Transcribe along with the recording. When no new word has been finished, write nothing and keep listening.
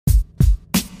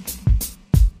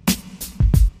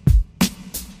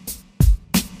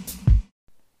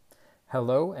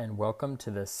Hello and welcome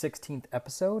to the 16th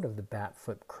episode of the Bat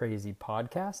Flip Crazy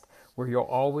podcast, where you'll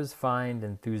always find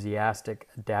enthusiastic,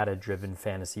 data-driven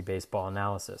fantasy baseball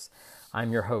analysis.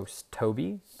 I'm your host,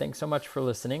 Toby. Thanks so much for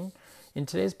listening. In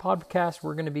today's podcast,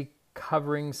 we're going to be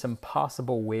covering some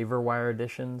possible waiver wire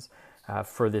additions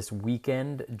for this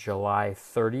weekend, July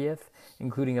 30th,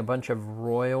 including a bunch of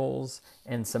Royals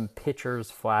and some pitchers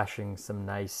flashing some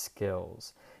nice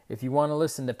skills. If you want to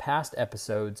listen to past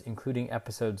episodes, including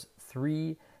episodes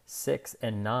 3, 6,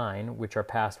 and 9, which are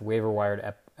past waiver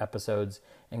wire episodes,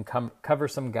 and cover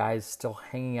some guys still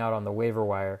hanging out on the waiver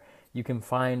wire, you can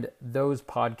find those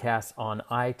podcasts on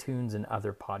iTunes and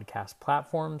other podcast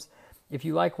platforms. If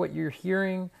you like what you're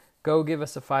hearing, go give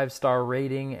us a 5-star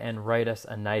rating and write us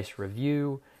a nice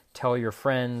review. Tell your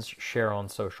friends, share on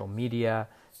social media,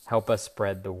 help us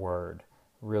spread the word.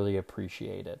 Really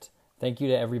appreciate it. Thank you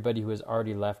to everybody who has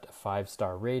already left a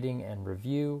 5-star rating and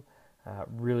review.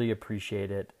 Really appreciate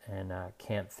it and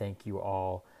can't thank you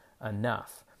all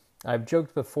enough. I've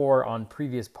joked before on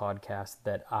previous podcasts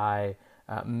that I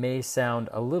may sound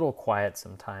a little quiet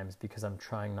sometimes because I'm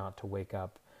trying not to wake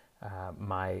up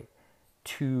my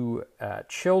two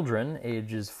children,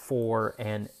 ages 4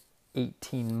 and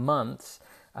 18 months.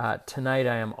 Tonight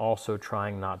I am also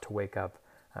trying not to wake up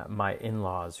my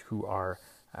in-laws who are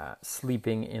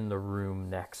sleeping in the room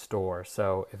next door.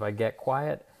 So if I get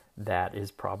quiet, that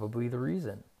is probably the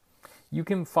reason. You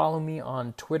can follow me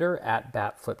on Twitter at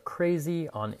BatFlipCrazy,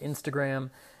 on Instagram,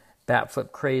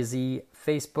 BatFlipCrazy,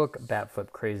 Facebook,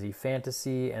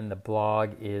 BatFlipCrazyFantasy, and the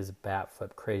blog is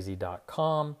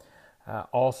BatFlipCrazy.com.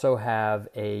 Also have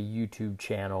a YouTube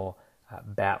channel,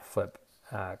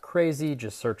 BatFlipCrazy.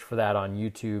 Just search for that on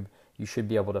YouTube. You should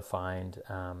be able to find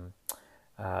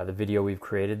the video we've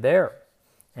created there.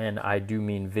 And I do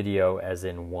mean video as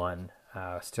in one.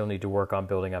 Still need to work on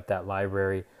building up that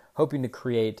library, hoping to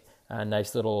create a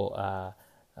nice little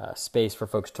space for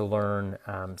folks to learn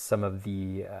some of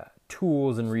the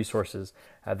tools and resources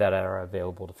that are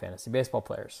available to fantasy baseball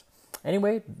players.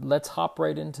 Anyway, let's hop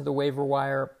right into the Waiver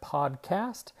Wire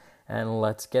podcast and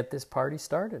let's get this party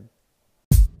started.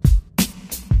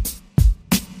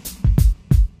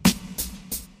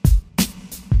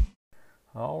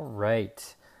 All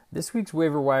right. This week's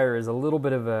waiver wire is a little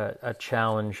bit of a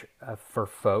challenge for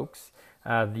folks.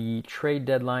 The trade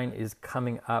deadline is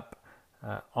coming up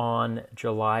on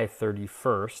July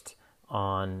 31st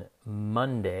on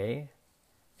Monday.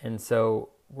 And so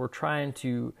we're trying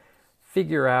to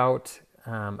figure out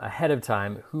ahead of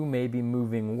time who may be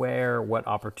moving where, what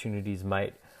opportunities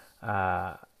might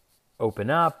open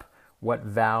up, what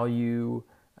value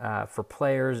for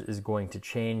players is going to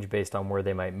change based on where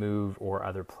they might move or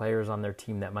other players on their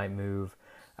team that might move,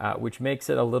 which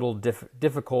makes it a little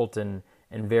difficult and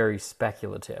very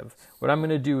speculative. What I'm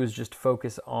going to do is just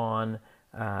focus on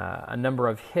a number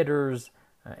of hitters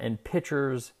and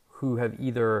pitchers who have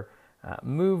either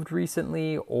moved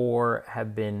recently or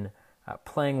have been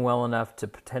playing well enough to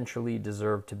potentially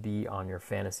deserve to be on your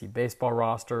fantasy baseball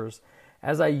rosters.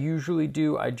 As I usually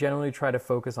do, I generally try to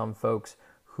focus on folks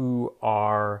who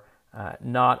are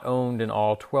not owned in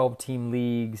all 12-team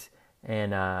leagues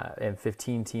and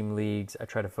 15-team leagues. I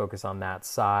try to focus on that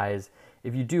size.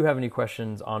 If you do have any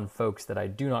questions on folks that I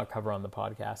do not cover on the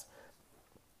podcast,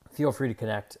 feel free to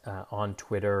connect on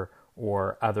Twitter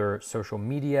or other social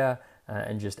media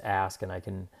and just ask, and I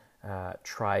can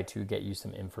try to get you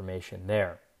some information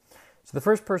there. So the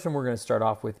first person we're going to start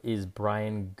off with is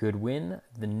Brian Goodwin,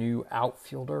 the new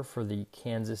outfielder for the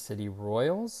Kansas City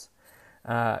Royals.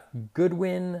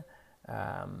 Goodwin,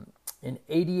 in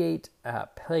 88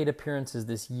 plate appearances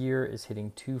this year, is hitting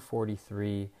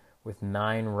 .243 with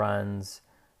 9 runs,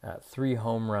 3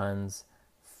 home runs,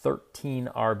 13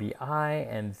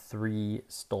 RBI, and 3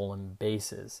 stolen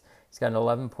bases. He's got an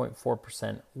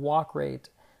 11.4% walk rate,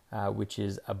 which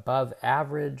is above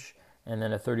average, and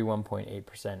then a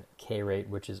 31.8% K rate,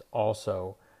 which is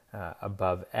also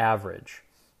above average.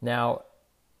 Now,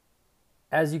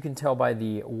 as you can tell by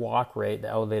the walk rate, the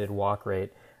elevated walk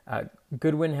rate,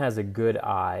 Goodwin has a good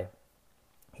eye.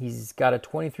 He's got a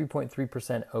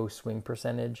 23.3% O swing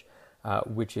percentage,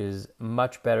 which is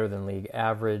much better than league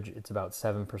average. It's about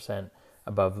 7%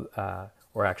 above,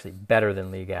 or actually better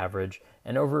than league average.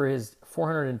 And over his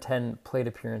 410 plate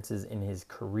appearances in his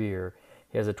career,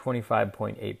 he has a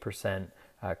 25.8%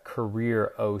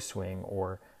 career O swing,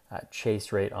 or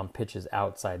chase rate on pitches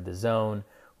outside the zone,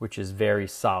 which is very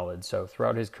solid. So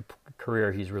throughout his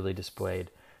career, he's really displayed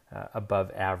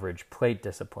above average plate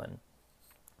discipline.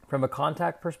 From a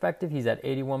contact perspective, he's at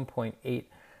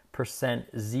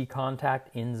 81.8% Z contact,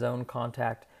 in-zone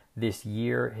contact this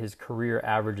year. His career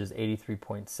average is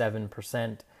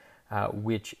 83.7%.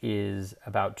 which is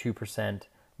about 2%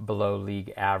 below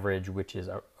league average, which is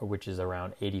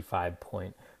around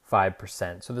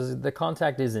 85.5%. So the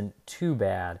contact isn't too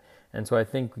bad, and so I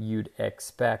think you'd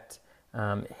expect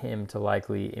him to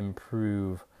likely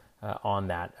improve on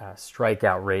that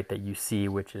strikeout rate that you see,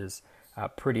 which is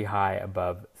pretty high,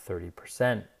 above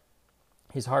 30%.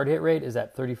 His hard hit rate is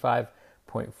at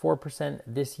 35.4%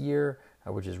 this year,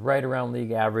 which is right around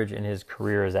league average, and his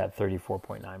career is at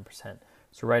 34.9%.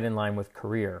 So right in line with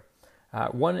career.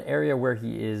 One area where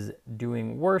he is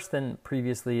doing worse than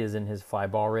previously is in his fly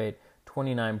ball rate,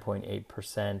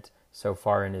 29.8% so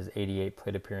far in his 88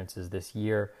 plate appearances this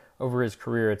year. Over his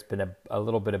career, it's been a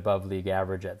little bit above league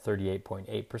average at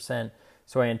 38.8%.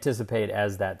 So I anticipate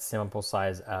as that sample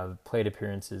size of plate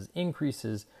appearances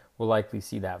increases, we'll likely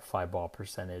see that fly ball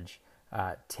percentage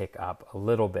tick up a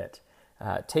little bit.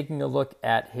 Taking a look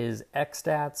at his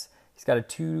X-Stats, he's got a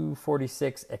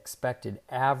 246 expected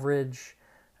average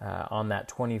on that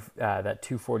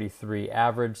 243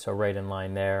 average, so right in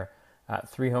line there.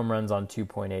 3 home runs on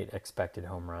 2.8 expected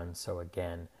home runs, so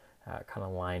again, kind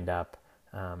of lined up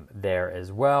there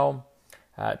as well.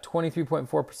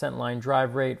 23.4% line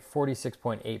drive rate,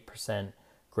 46.8%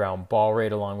 ground ball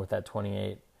rate, along with that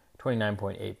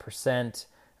 29.8%.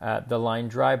 The line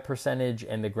drive percentage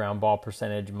and the ground ball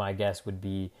percentage, my guess would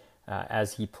be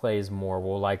as he plays more,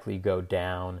 will likely go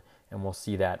down, and we'll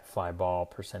see that fly ball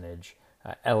percentage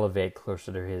elevate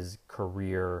closer to his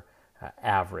career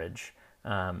average.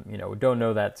 Don't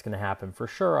know that's going to happen for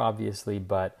sure, obviously,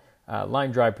 but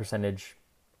line drive percentage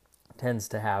tends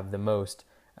to have the most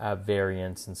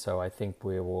variance, and so I think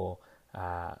we will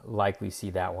likely see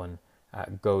that one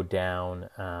go down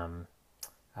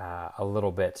a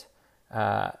little bit.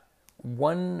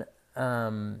 One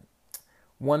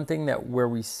thing that where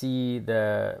we see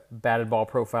the batted ball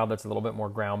profile that's a little bit more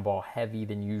ground ball heavy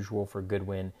than usual for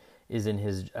Goodwin is in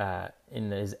his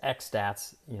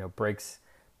X-Stats.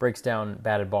 Breaks down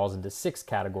batted balls into 6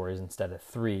 categories instead of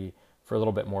 3 for a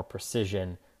little bit more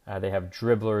precision. They have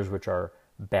dribblers, which are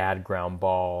bad ground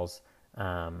balls.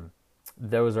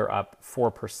 Those are up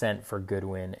 4% for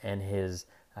Goodwin, and his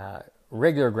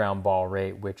regular ground ball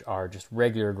rate, which are just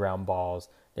regular ground balls,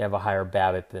 they have a higher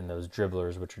BABIP than those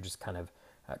dribblers, which are just kind of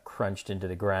crunched into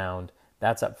the ground.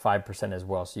 That's up 5% as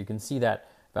well. So you can see that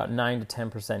about 9 to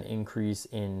 10% increase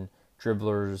in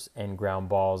dribblers and ground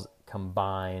balls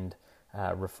combined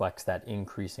reflects that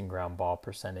increase in ground ball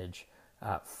percentage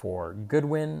for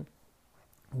Goodwin.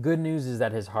 Good news is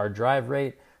that his hard drive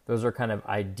rate, those are kind of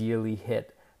ideally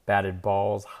hit batted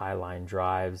balls, high line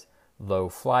drives, low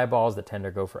fly balls that tend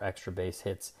to go for extra base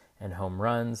hits and home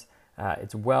runs.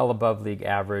 It's well above league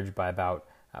average by about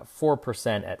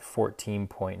 4% at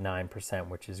 14.9%,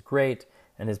 which is great.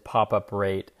 And his pop-up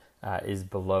rate is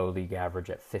below league average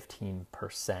at 15%,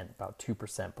 about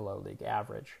 2% below league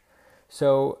average.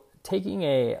 So taking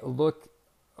a look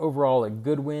overall at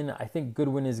Goodwin, I think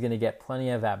Goodwin is going to get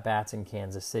plenty of at-bats in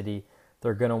Kansas City.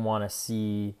 They're going to want to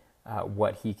see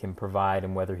what he can provide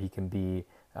and whether he can be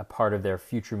a part of their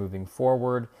future moving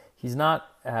forward. He hasn't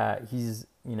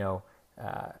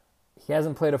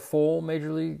played a full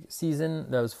major league season.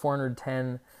 Those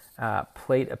 410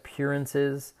 plate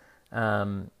appearances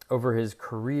over his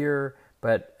career,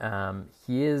 but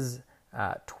he is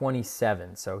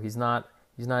 27, so he's not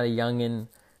a youngin',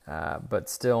 but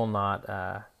still not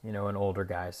an older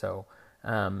guy. So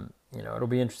it'll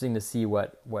be interesting to see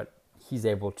what he's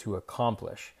able to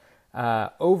accomplish.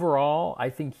 Overall, I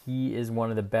think he is one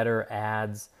of the better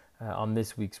adds on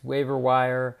this week's waiver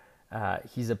wire.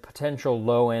 He's a potential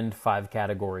low-end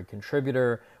 5-category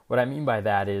contributor. What I mean by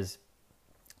that is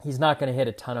he's not going to hit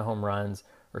a ton of home runs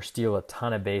or steal a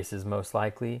ton of bases, most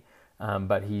likely,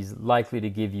 but he's likely to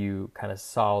give you kind of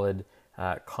solid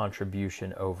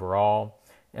contribution overall.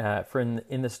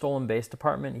 In the stolen base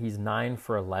department, he's 9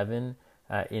 for 11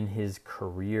 in his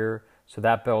career, so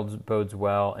that bodes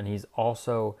well, and he's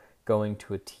also going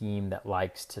to a team that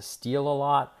likes to steal a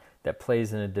lot, that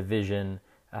plays in a division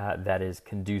that is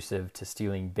conducive to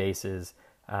stealing bases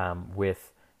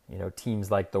with teams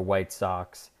like the White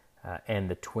Sox and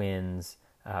the Twins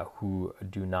who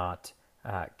do not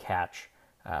catch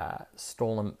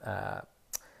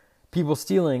people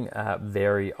stealing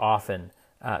very often.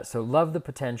 So love the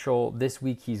potential. This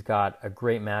week he's got a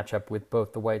great matchup with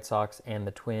both the White Sox and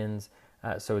the Twins.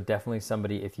 So definitely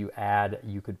somebody, if you add,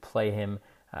 you could play him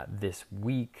this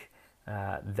week.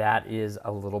 That is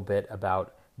a little bit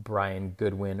about Brian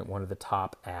Goodwin, one of the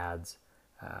top ads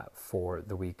for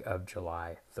the week of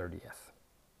July 30th.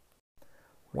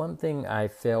 One thing I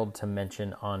failed to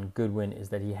mention on Goodwin is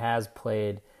that he has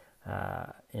played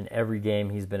in every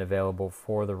game he's been available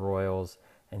for the Royals,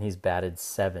 and he's batted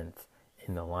 7th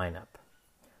in the lineup.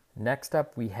 Next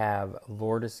up, we have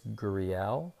Lourdes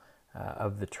Gurriel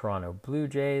of the Toronto Blue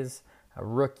Jays, a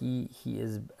rookie. He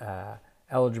is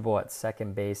eligible at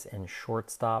second base and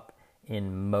shortstop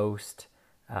in most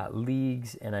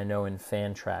leagues, and I know in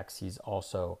Fantrax he's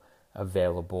also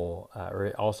available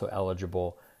or also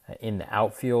eligible in the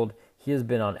outfield. He has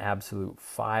been on absolute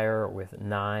fire with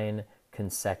 9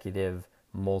 consecutive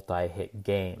multi-hit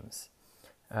games.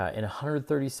 In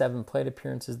 137 plate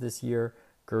appearances this year,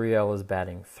 Gurriel is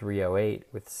batting .308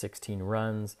 with 16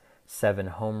 runs, 7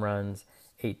 home runs,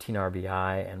 18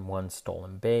 RBI, and 1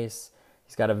 stolen base.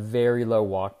 He's got a very low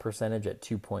walk percentage at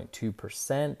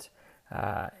 2.2%,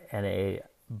 and a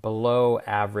below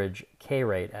average K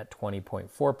rate at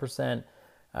 20.4%.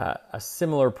 A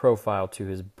similar profile to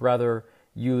his brother,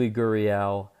 Yuli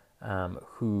Gurriel,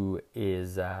 who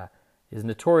is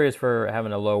notorious for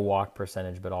having a low walk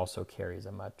percentage, but also carries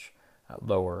a much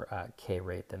lower K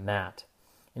rate than that.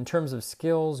 In terms of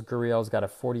skills, Gurriel's got a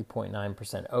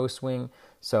 40.9% O-swing,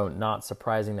 so not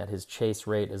surprising that his chase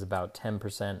rate is about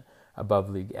 10% above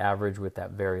league average with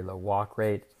that very low walk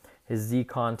rate. His Z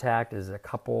contact is a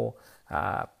couple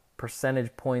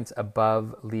percentage points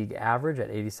above league average at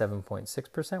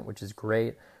 87.6%, which is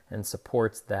great and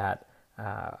supports that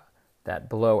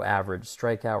below average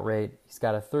strikeout rate. He's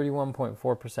got a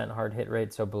 31.4% hard hit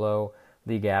rate, so below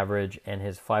league average, and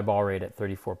his fly ball rate at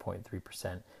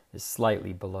 34.3% is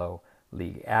slightly below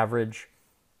league average.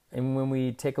 And when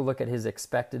we take a look at his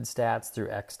expected stats through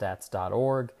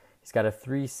xstats.org, he's got a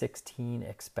 316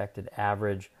 expected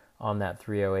average on that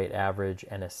 308 average,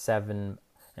 and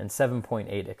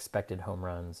 7.8 expected home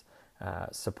runs,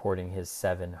 supporting his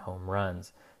 7 home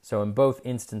runs. So in both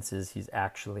instances, he's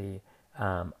actually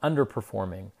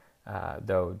underperforming,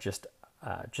 though just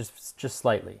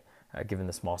slightly, given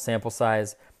the small sample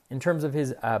size. In terms of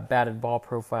his batted ball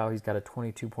profile, he's got a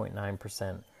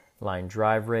 22.9% line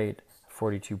drive rate,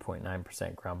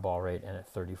 42.9% ground ball rate, and a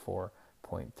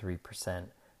 34.3%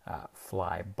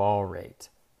 fly ball rate.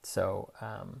 So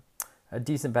a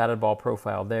decent batted ball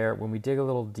profile there. When we dig a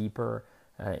little deeper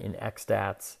in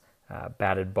XStats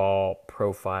batted ball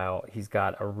profile, he's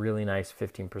got a really nice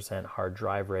 15% hard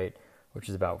drive rate, which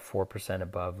is about 4%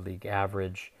 above league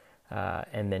average.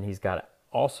 And then he's got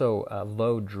also a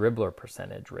low dribbler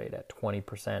percentage rate at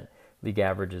 20%. League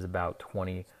average is about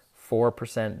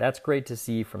 24%. That's great to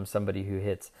see from somebody who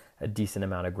hits a decent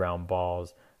amount of ground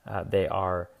balls. They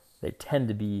tend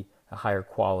to be a higher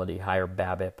quality, higher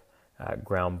BABIP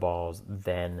ground balls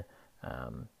than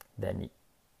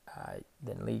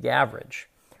league average.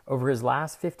 Over his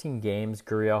last 15 games,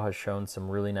 Gurriel has shown some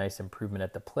really nice improvement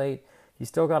at the plate. He's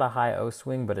still got a high O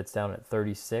swing, but it's down at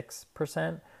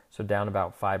 36%, so down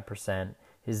about 5%.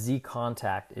 His Z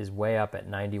contact is way up at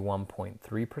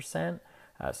 91.3%,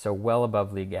 so well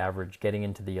above league average, getting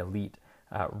into the elite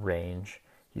range.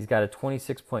 He's got a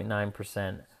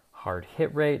 26.9% hard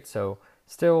hit rate, so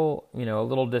still, a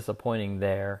little disappointing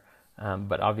there,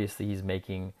 but obviously he's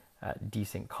making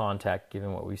decent contact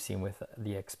given what we've seen with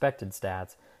the expected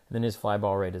stats. And then his fly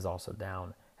ball rate is also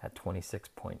down at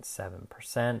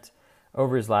 26.7%.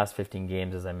 Over his last 15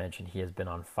 games, as I mentioned, he has been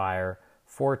on fire.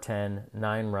 410,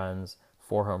 9 runs,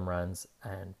 4 home runs,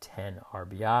 and 10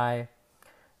 RBI.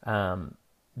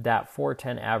 That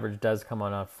 410 average does come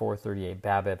on a 438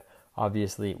 BABIP.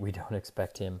 Obviously, we don't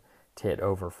expect him to hit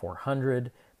over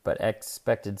 400, but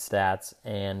expected stats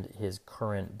and his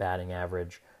current batting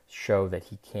average show that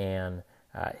he can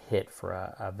hit for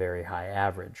a very high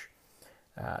average.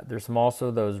 There's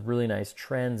also those really nice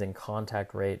trends in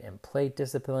contact rate and plate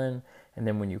discipline, and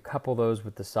then when you couple those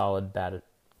with the solid batted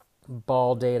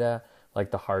ball data,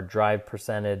 like the hard drive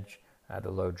percentage, the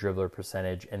low dribbler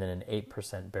percentage, and then an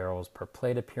 8% barrels per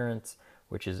plate appearance,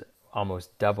 which is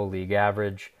almost double league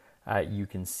average, you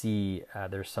can see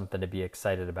there's something to be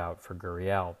excited about for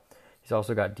Gurriel. He's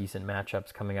also got decent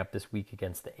matchups coming up this week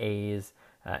against the A's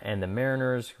and the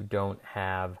Mariners, who don't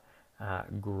have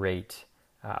great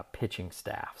pitching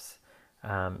staffs.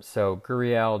 So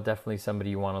Gurriel, definitely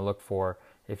somebody you want to look for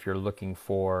if you're looking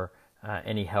for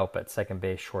any help at second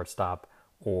base, shortstop,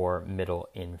 or middle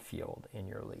infield in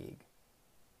your league.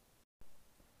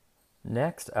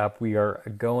 Next up, we are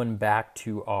going back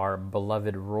to our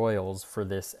beloved Royals for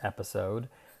this episode.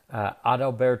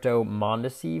 Adalberto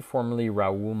Mondesi, formerly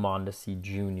Raul Mondesi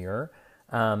Jr.,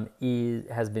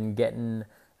 has been getting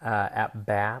at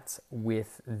bats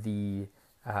with the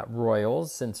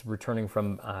Royals since returning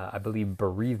from, I believe,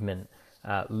 bereavement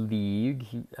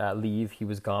leave. He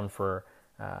was gone for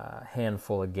a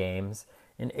handful of games.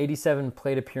 In 87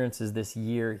 plate appearances this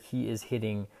year, he is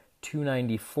hitting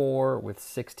 .294 with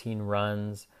 16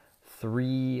 runs,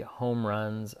 3 home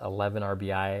runs, 11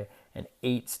 RBI, and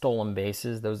 8 stolen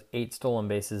bases. Those 8 stolen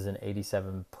bases in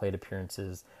 87 plate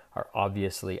appearances are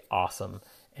obviously awesome.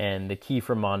 And the key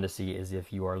for Mondesi is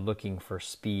if you are looking for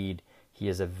speed, he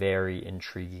is a very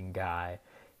intriguing guy.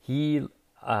 He,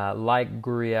 like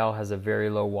Gurriel, has a very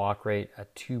low walk rate, a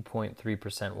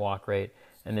 2.3% walk rate,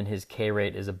 and then his K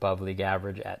rate is above league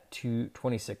average at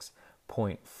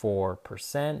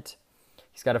 26.4%.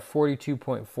 He's got a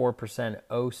 42.4%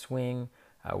 O swing,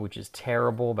 which is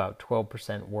terrible, about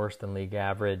 12% worse than league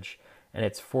average, and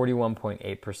it's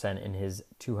 41.8% in his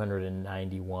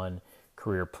 291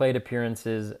 career plate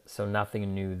appearances, so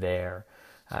nothing new there.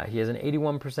 He has an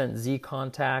 81% Z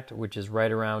contact, which is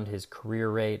right around his career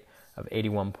rate of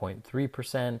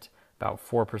 81.3%, about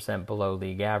 4% below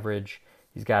league average.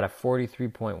 He's got a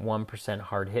 43.1%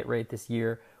 hard hit rate this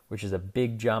year, which is a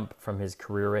big jump from his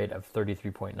career rate of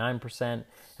 33.9%,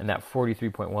 and that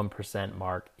 43.1%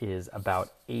 mark is about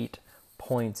 8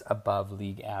 points above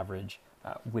league average,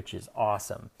 which is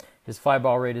awesome. His fly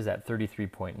ball rate is at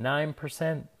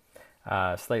 33.9%,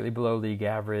 slightly below league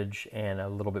average and a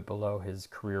little bit below his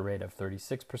career rate of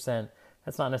 36%.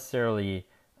 That's not necessarily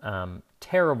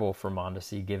terrible for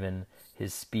Mondesi given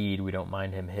his speed. We don't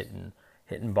mind him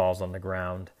hitting balls on the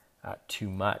ground too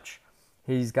much.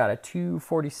 He's got a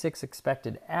 246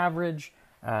 expected average,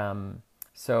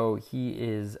 so he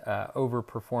is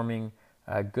overperforming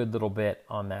a good little bit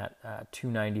on that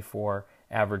 294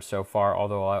 average so far,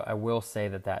 although I will say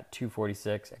that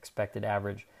 246 expected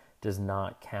average does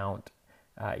not count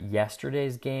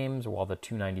yesterday's games, while the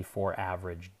 294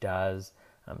 average does,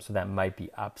 so that might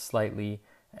be up slightly.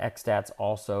 Xstats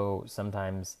also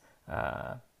sometimes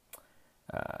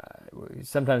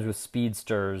with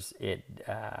speedsters,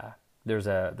 there's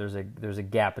a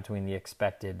gap between the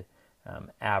expected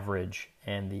average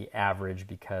and the average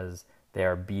because they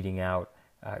are beating out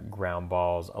ground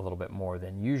balls a little bit more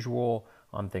than usual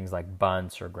on things like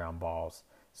bunts or ground balls.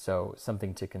 So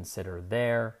something to consider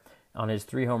there. On his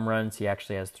 3 home runs, he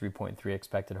actually has 3.3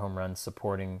 expected home runs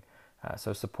supporting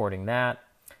that.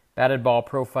 Batted ball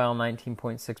profile,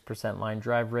 19.6% line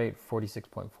drive rate,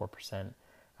 46.4%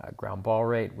 ground ball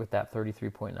rate with that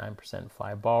 33.9%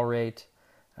 fly ball rate.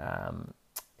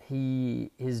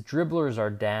 His dribblers are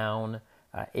down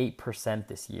 8%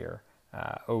 this year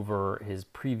over his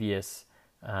previous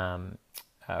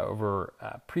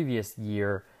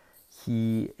year.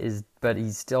 But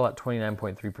he's still at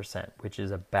 29.3%, which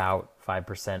is about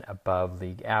 5% above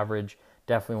league average.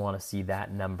 Definitely want to see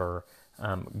that number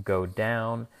go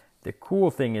down. The cool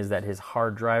thing is that his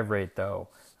hard drive rate, though,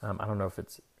 I don't know if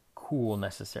it's cool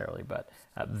necessarily, but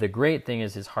the great thing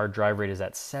is his hard drive rate is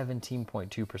at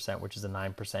 17.2%, which is a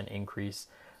 9% increase,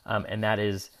 and that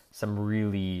is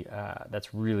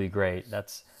that's really great.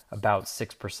 That's about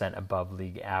 6% above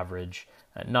league average.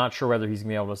 Not sure whether he's going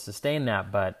to be able to sustain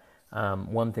that, but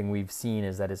one thing we've seen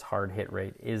is that his hard hit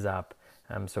rate is up,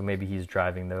 so maybe he's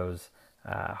driving those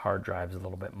hard drives a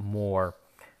little bit more.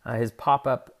 His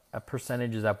pop-up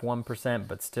percentage is up 1%,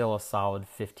 but still a solid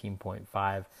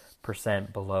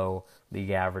 15.5% below league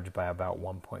average by about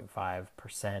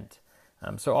 1.5%.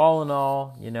 So all in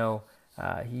all,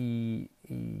 he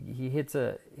hits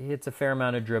a fair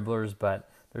amount of dribblers, but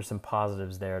there's some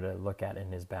positives there to look at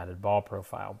in his batted ball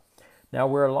profile. Now,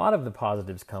 where a lot of the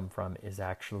positives come from is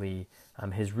actually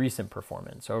his recent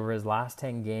performance. Over his last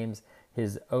 10 games,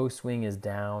 his O swing is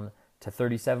down to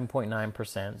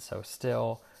 37.9%, so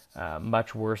still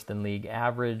much worse than league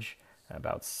average,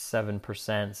 about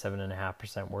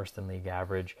 7.5% worse than league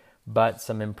average, but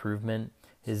some improvement.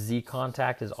 His Z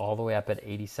contact is all the way up at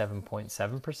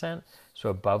 87.7%, so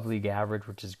above league average,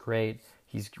 which is great.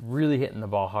 He's really hitting the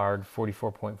ball hard,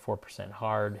 44.4%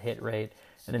 hard hit rate,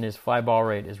 and then his fly ball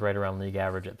rate is right around league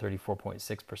average at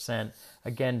 34.6%.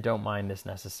 Again, don't mind this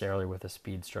necessarily with a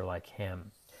speedster like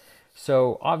him.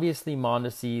 So obviously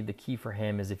Mondesi, the key for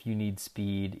him is if you need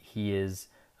speed, he is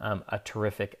a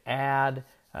terrific add,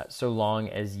 so long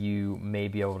as you may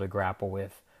be able to grapple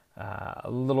with a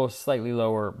little slightly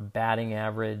lower batting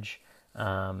average.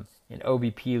 In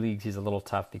OBP leagues, he's a little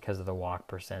tough because of the walk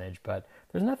percentage, but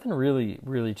there's nothing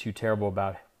really too terrible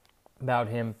about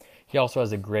him. He also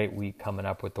has a great week coming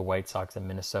up with the White Sox in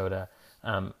Minnesota,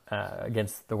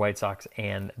 against the White Sox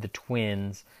and the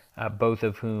Twins, both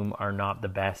of whom are not the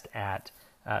best at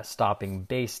stopping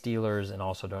base stealers and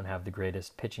also don't have the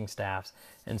greatest pitching staffs.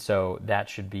 And so that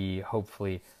should be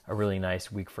hopefully a really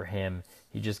nice week for him.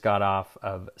 He just got off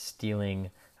of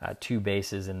stealing 2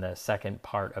 bases in the second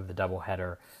part of the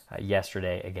doubleheader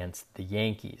yesterday against the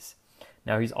Yankees.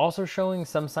 Now, he's also showing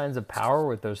some signs of power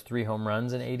with those 3 home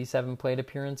runs in 87 plate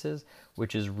appearances,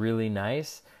 which is really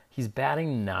nice. He's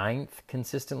batting ninth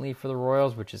consistently for the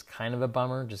Royals, which is kind of a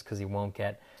bummer just because he won't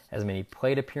get as many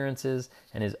plate appearances,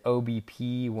 and his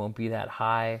OBP won't be that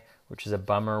high, which is a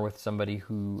bummer with somebody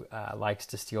who likes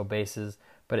to steal bases.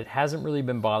 But it hasn't really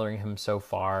been bothering him so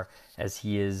far, as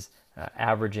he is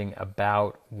averaging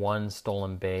about one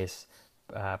stolen base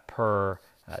per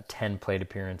 10 plate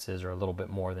appearances, or a little bit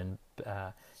more than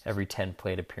every 10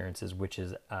 plate appearances, which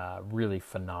is a really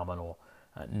phenomenal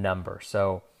number.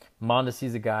 So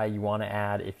Mondesi's a guy you want to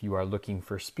add if you are looking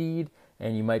for speed,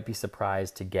 and you might be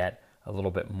surprised to get a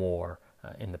little bit more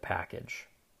in the package.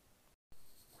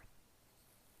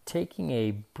 Taking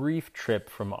a brief trip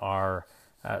from our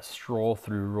stroll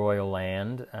through Royal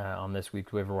Land on this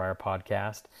week's Waiver Wire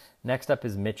podcast. Next up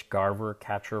is Mitch Garver,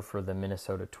 catcher for the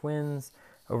Minnesota Twins.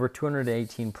 Over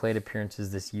 218 plate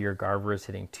appearances this year, Garver is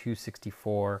hitting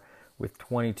 .264 with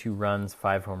 22 runs,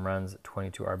 5 home runs,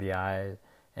 22 RBI,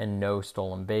 and no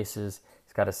stolen bases.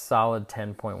 He's got a solid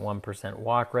 10.1%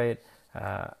 walk rate,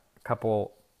 a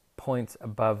couple points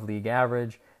above league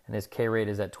average, and his K rate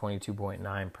is at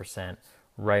 22.9%,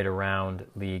 right around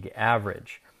league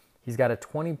average. He's got a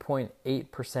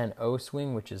 20.8% O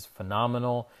swing, which is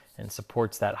phenomenal and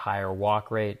supports that higher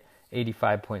walk rate.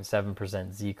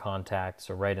 85.7% Z contact,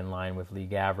 so right in line with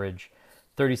league average.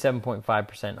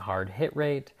 37.5% hard hit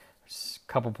rate, a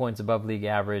couple points above league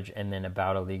average, and then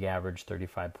about a league average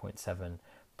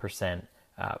 35.7%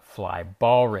 fly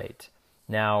ball rate.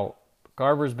 Now,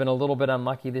 Garver's been a little bit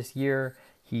unlucky this year.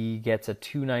 He gets a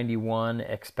 291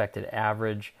 expected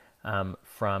average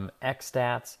from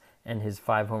XStats, and his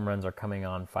 5 home runs are coming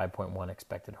on 5.1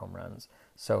 expected home runs.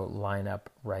 So line up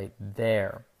right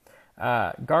there.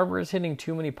 Garver is hitting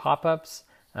too many pop-ups.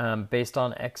 Based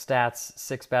on XStats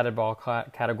 6 batted ball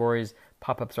categories,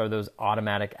 pop-ups are those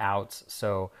automatic outs,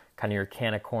 so kind of your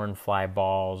can of corn fly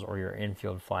balls or your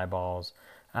infield fly balls.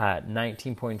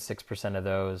 19.6% of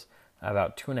those,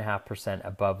 about 2.5%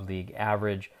 above league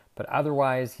average, but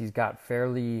otherwise he's got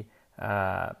fairly,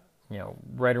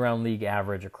 right around league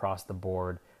average across the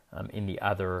board in the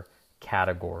other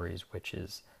categories, which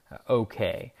is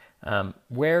okay.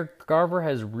 Where Garver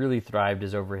has really thrived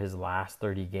is over his last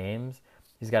 30 games.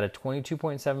 He's got a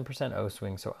 22.7% O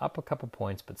swing, so up a couple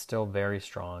points, but still very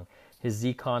strong. His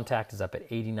Z contact is up at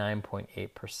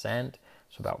 89.8%,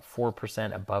 so about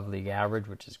 4% above league average,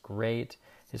 which is great.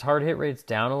 His hard hit rate's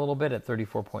down a little bit at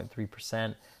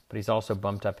 34.3%, but he's also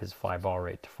bumped up his fly ball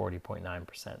rate to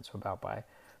 40.9%, so about by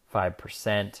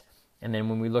 5%. And then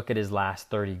when we look at his last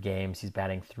 30 games, he's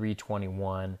batting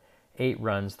 .321, 8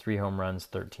 runs, 3 home runs,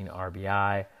 13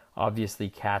 RBI. Obviously,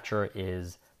 catcher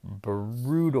is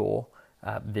brutal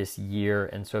this year,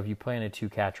 and so if you play in a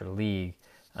 2-catcher league,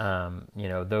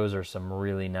 those are some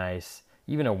really nice,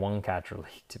 even a 1-catcher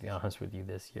league, to be honest with you,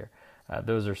 this year.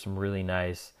 Those are some really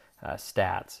nice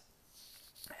stats.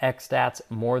 XStats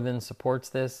more than supports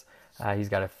this. He's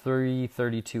got a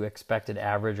 332 expected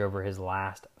average over his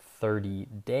last 30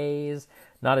 days.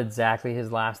 Not exactly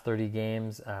his last 30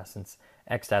 games, since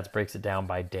XStats breaks it down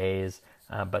by days,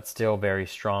 but still very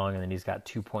strong. And then he's got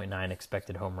 2.9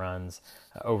 expected home runs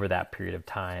over that period of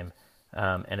time,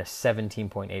 and a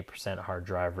 17.8% hard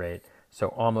drive rate, so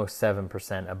almost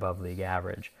 7% above league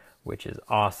average, which is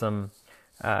awesome.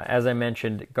 As I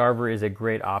mentioned, Garver is a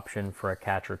great option for a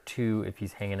catcher too if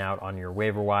he's hanging out on your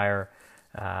waiver wire.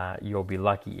 You'll be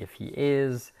lucky if he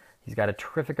is. He's got a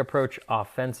terrific approach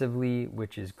offensively,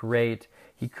 which is great.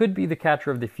 He could be the catcher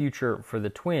of the future for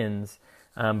the Twins,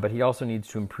 but he also needs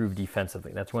to improve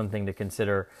defensively. That's one thing to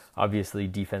consider. Obviously,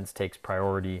 defense takes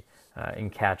priority in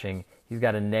catching. He's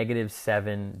got a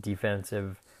 -7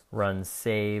 defensive runs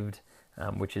saved,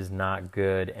 which is not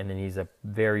good. And then he's a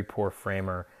very poor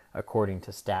framer, according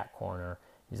to Stat Corner.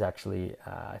 He's actually,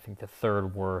 I think, the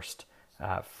 3rd worst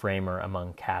framer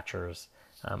among catchers,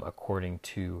 according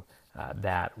to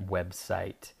that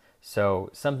website. So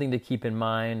something to keep in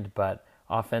mind, but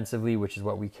offensively, which is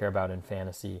what we care about in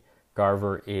fantasy,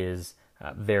 Garver is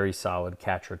a very solid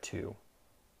catcher too.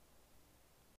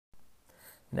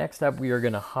 Next up, we are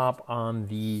going to hop on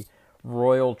the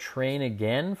Royal train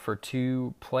again for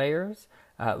 2 players.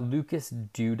 Lucas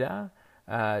Duda.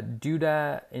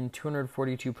 Duda, in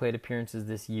 242 plate appearances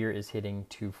this year, is hitting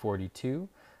 .242.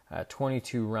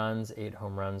 22 runs, 8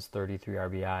 home runs, 33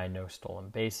 RBI, no stolen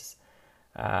bases.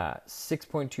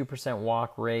 6.2%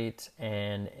 walk rate,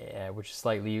 and which is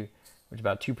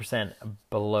about 2%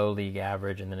 below league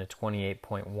average, and then a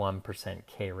 28.1%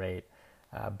 K rate,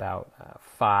 about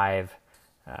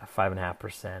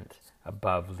 5.5%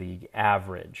 above league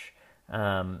average.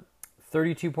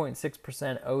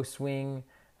 32.6% O swing,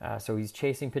 so he's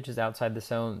chasing pitches outside the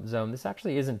zone. This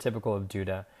actually isn't typical of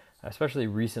Duda. especially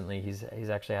recently. He's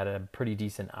actually had a pretty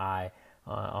decent eye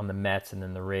on the Mets and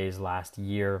then the Rays last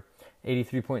year.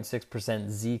 83.6%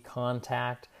 Z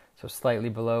contact, so slightly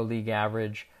below league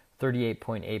average.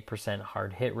 38.8%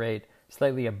 hard hit rate,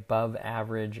 slightly above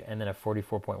average, and then a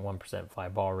 44.1% fly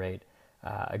ball rate.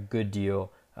 A good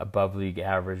deal above league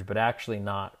average, but actually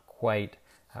not quite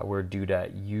where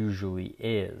Duda usually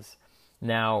is.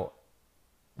 Now,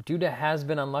 Duda has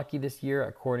been unlucky this year,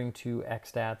 according to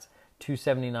XStats.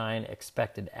 279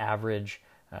 expected average,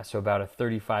 so about a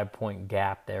 35-point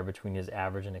gap there between his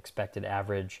average and expected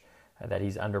average that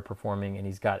he's underperforming. And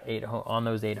he's got on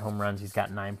those 8 home runs, he's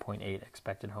got 9.8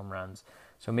 expected home runs.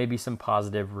 So maybe some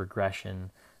positive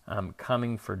regression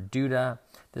coming for Duda.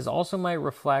 This also might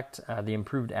reflect, the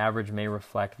improved average may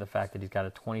reflect the fact that he's got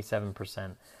a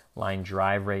 27% line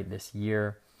drive rate this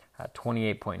year,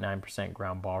 28.9%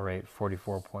 ground ball rate,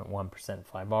 44.1%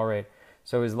 fly ball rate.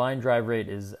 So his line drive rate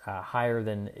is higher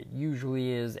than it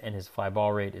usually is, and his fly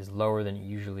ball rate is lower than it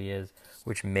usually is,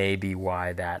 which may be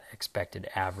why that expected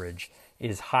average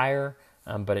is higher,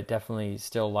 but it definitely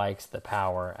still likes the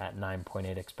power at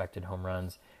 9.8 expected home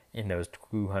runs in those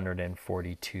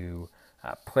 242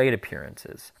 plate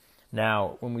appearances.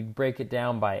 Now, when we break it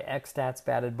down by XStats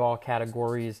batted ball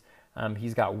categories,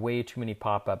 he's got way too many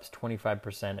pop-ups.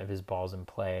 25% of his balls in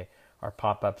play are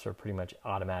pop-ups or pretty much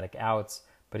automatic outs,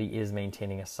 but he is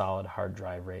maintaining a solid hard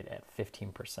drive rate at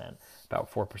 15%, about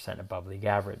 4% above league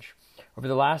average. Over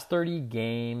the last 30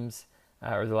 games,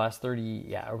 everything's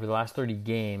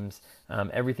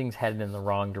headed in the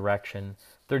wrong direction.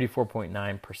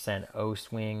 34.9% O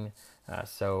swing,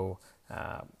 about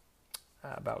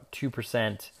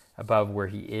 2% above where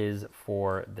he is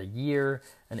for the year.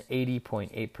 An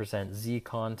 80.8% Z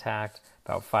contact,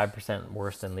 about 5%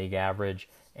 worse than league average,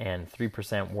 and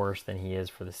 3% worse than he is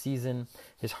for the season.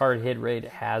 His hard hit rate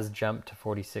has jumped to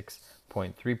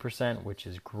 46.3%, which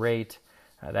is great.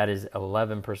 That is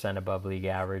 11% above league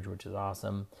average, which is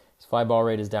awesome. His fly ball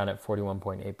rate is down at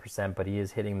 41.8%, but he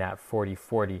is hitting that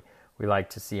 40-40 we like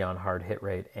to see on hard hit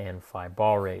rate and fly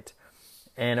ball rate.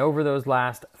 And over those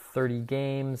last 30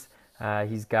 games,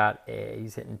 he's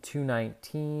hitting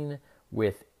 219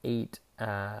 with 8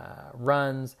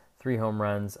 runs, 3 home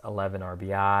runs, 11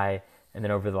 RBI. And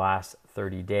then over the last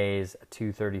 30 days, a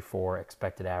 234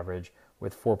 expected average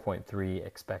with 4.3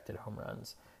 expected home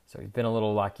runs. So he's been a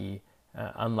little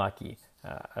unlucky,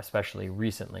 especially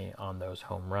recently on those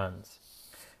home runs.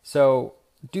 So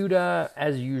Duda,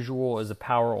 as usual, is a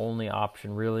power-only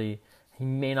option, really. He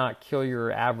may not kill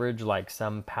your average like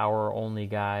some power-only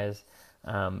guys,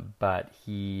 but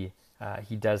he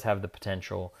does have the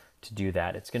potential to do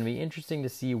that. It's going to be interesting to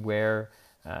see where,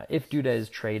 if Duda is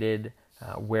traded,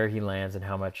 where he lands and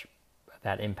how much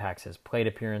that impacts his plate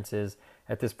appearances.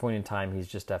 At this point in time, he's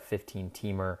just a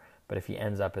 15-teamer, but if he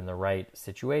ends up in the right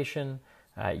situation,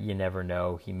 you never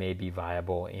know. He may be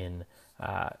viable in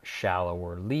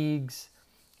shallower leagues.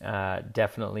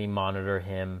 Definitely monitor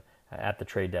him at the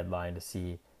trade deadline to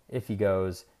see if he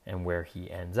goes and where he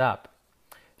ends up.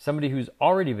 Somebody who's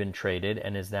already been traded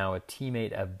and is now a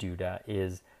teammate of Duda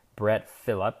is Brett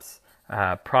Phillips,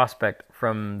 prospect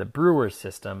from the Brewers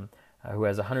system, who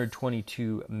has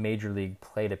 122 major league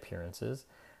plate appearances.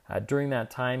 During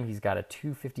that time, he's got a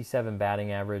 .257 batting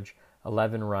average,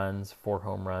 11 runs, 4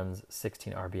 home runs,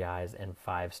 16 RBIs, and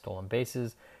 5 stolen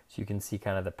bases. So you can see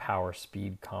kind of the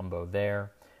power-speed combo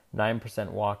there.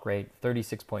 9% walk rate,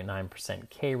 36.9%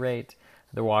 K rate.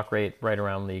 The walk rate right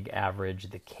around league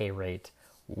average. The K rate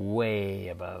way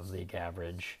above league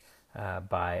average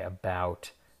by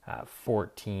about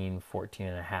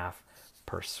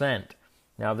 14.5%.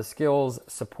 Now the skills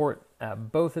support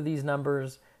both of these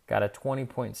numbers. Got a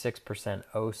 20.6%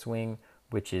 O swing,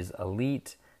 which is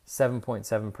elite.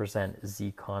 7.7%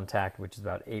 Z contact, which is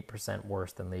about 8%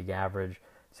 worse than league average,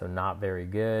 so not very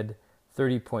good.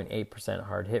 30.8%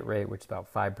 hard hit rate, which is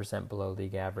about 5% below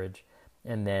league average.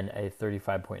 And then a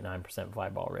 35.9% fly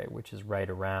ball rate, which is right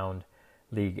around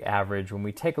league average. When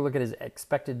we take a look at his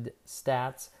expected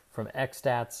stats from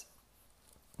xstats.org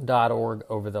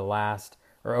over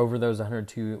those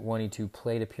 122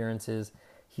 plate appearances,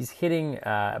 he's hitting he's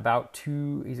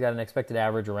got an expected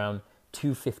average around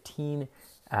 215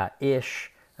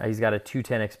 ish. He's got a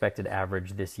 210 expected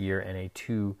average this year and a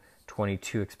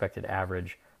 222 expected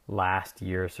average last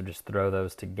year. So just throw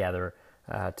those together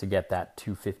to get that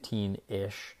 215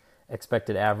 ish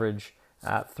expected average.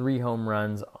 3 home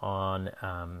runs on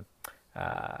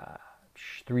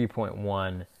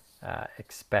 3.1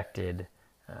 expected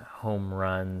home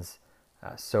runs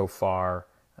so far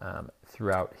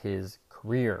throughout his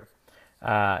career.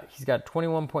 He's got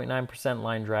 21.9%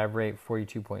 line drive rate,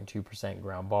 42.2%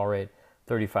 ground ball rate,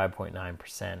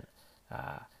 35.9%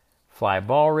 fly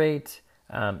ball rate.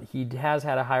 He has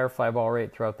had a higher fly ball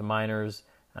rate throughout the minors,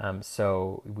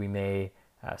 so we may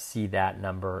see that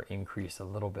number increase a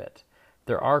little bit.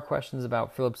 There are questions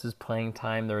about Phillips's playing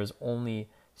time. There is only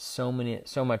so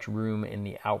much room in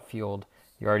the outfield.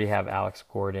 You already have Alex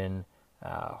Gordon,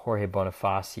 Jorge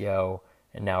Bonifacio,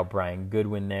 and now Brian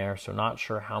Goodwin there. So not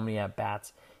sure how many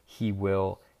at-bats he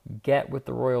will get with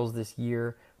the Royals this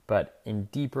year. But in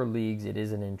deeper leagues, it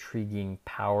is an intriguing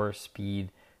power-speed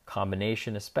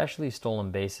combination, especially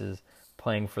stolen bases.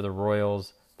 Playing for the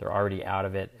Royals, they're already out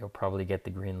of it. He'll probably get the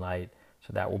green light.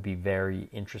 So that will be very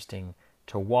interesting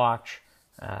to watch.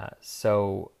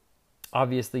 So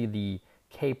obviously the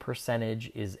K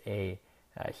percentage is a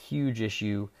huge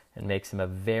issue and makes him a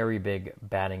very big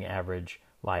batting average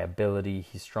liability.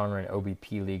 He's stronger in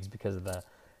OBP leagues because of the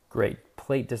great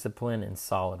plate discipline and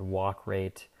solid walk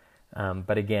rate.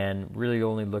 But again, really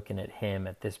only looking at him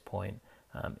at this point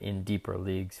in deeper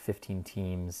leagues, 15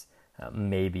 teams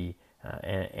maybe,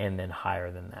 and then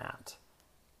higher than that.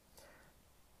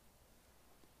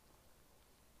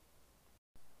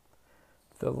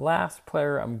 The last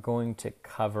player I'm going to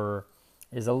cover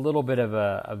is a little bit of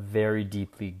a very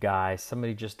deep league guy,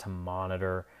 somebody just to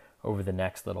monitor over the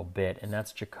next little bit, and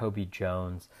that's Jacoby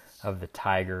Jones of the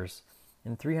Tigers.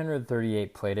 In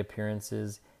 338 plate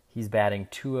appearances, he's batting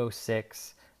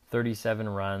 .206, 37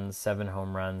 runs, 7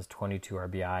 home runs, 22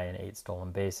 RBI, and 8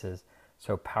 stolen bases.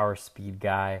 So power speed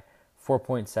guy,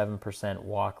 4.7%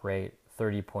 walk rate,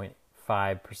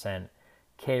 30.5%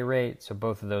 K rate. So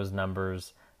both of those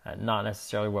numbers, not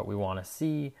necessarily what we want to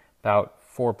see, about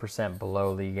 4%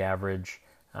 below league average,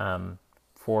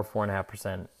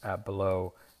 4.5%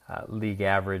 below league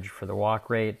average for the walk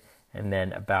rate, and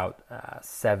then about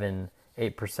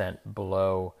 8%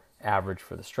 below average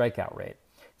for the strikeout rate.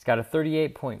 He's got a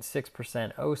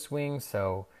 38.6% O swing,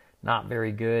 so not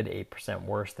very good, 8%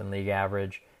 worse than league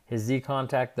average. His Z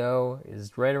contact, though,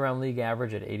 is right around league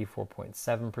average at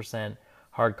 84.7%,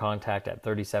 hard contact at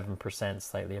 37%,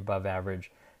 slightly above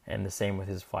average, and the same with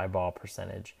his fly ball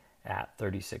percentage at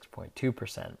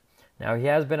 36.2%. Now, he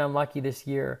has been unlucky this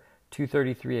year,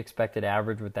 233 expected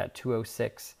average with that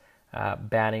 206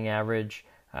 batting average,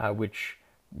 which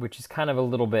is kind of a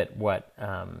little bit what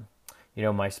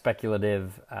my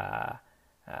speculative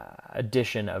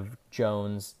addition of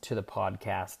Jones to the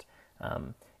podcast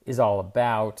is all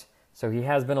about. So he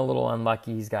has been a little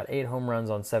unlucky. He's got 8 home runs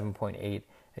on 7.8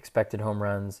 expected home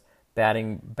runs.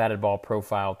 Batted ball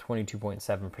profile,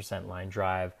 22.7% line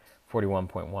drive,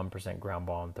 41.1% ground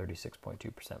ball, and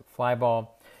 36.2% fly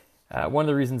ball. One of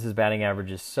the reasons his batting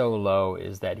average is so low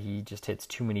is that he just hits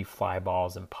too many fly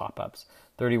balls and pop-ups.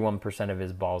 31% of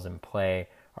his balls in play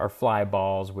are fly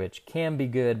balls, which can be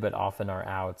good, but often are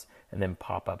outs, and then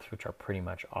pop-ups, which are pretty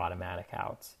much automatic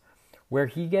outs. Where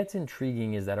he gets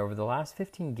intriguing is that over the last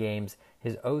 15 games,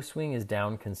 his O-swing is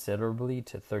down considerably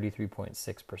to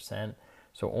 33.6%,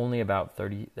 so only about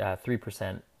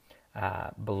 3%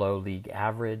 below league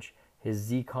average. His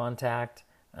Z contact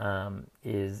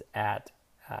is at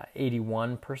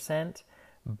 81%,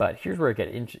 but here's where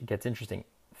it gets interesting.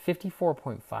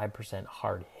 54.5%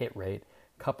 hard hit rate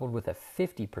coupled with a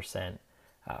 50%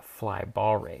 fly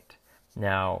ball rate.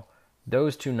 Now,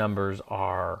 those two numbers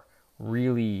are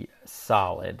really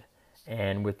solid,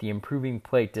 and with the improving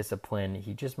plate discipline,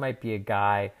 he just might be a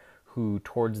guy who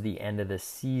towards the end of the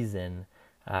season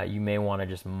you may want to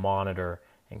just monitor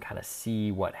and kind of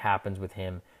see what happens with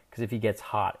him, because if he gets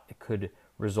hot, it could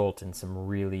result in some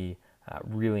really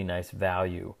nice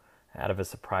value out of a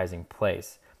surprising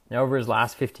place. Now, over his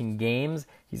last 15 games,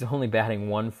 he's only batting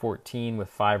 .114 with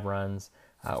 5 runs,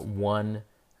 1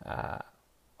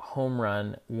 home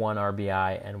run, 1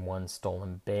 RBI, and 1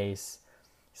 stolen base.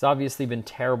 He's obviously been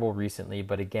terrible recently,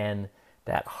 but again,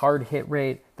 that hard hit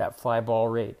rate, that fly ball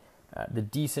rate, the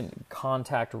decent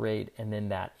contact rate, and then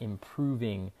that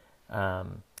improving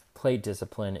plate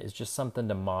discipline is just something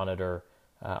to monitor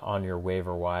on your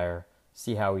waiver wire.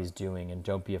 See how he's doing, and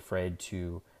don't be afraid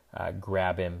to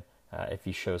grab him if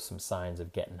he shows some signs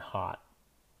of getting hot,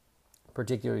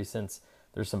 particularly since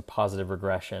there's some positive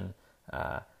regression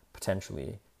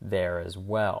potentially there as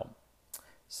well.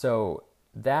 So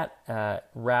that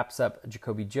wraps up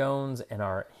Jacoby Jones and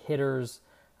our hitters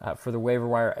for the waiver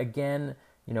wire. Again,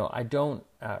 I don't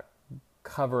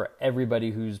cover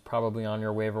everybody who's probably on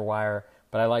your waiver wire,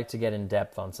 but I like to get in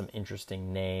depth on some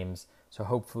interesting names. So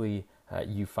hopefully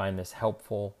you find this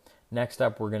helpful. Next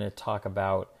up, we're going to talk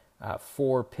about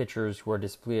 4 pitchers who are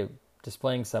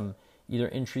displaying some either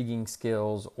intriguing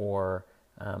skills or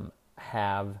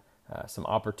have some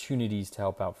opportunities to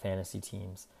help out fantasy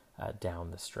teams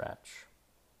down the stretch.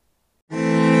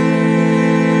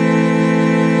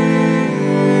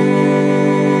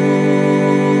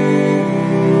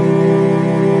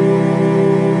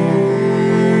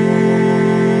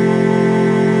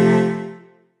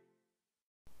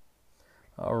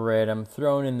 All right, I'm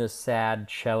throwing in the sad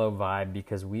cello vibe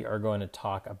because we are going to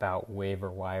talk about waiver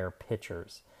wire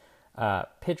pitchers.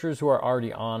 Pitchers who are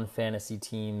already on fantasy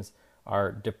teams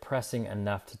are depressing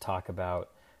enough to talk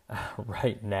about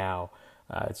right now.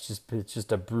 It's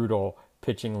just a brutal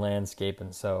pitching landscape,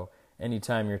 and so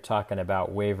anytime you're talking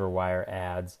about waiver wire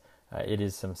ads, it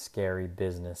is some scary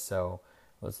business. So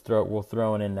we'll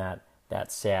throw in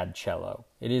that sad cello.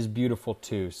 It is beautiful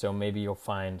too, so maybe you'll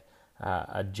find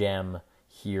a gem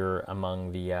here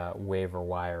among the waiver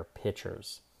wire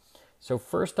pitchers. So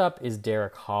first up is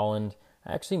Derek Holland.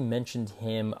 I actually mentioned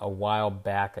him a while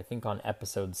back, I think on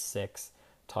episode 6,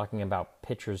 talking about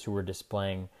pitchers who were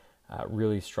displaying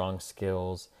really strong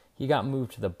skills. He got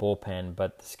moved to the bullpen,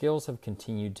 but the skills have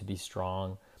continued to be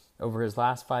strong. Over his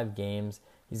last 5 games,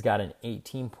 he's got an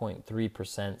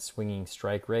 18.3% swinging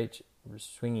strike rate,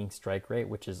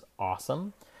 which is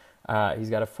awesome. He's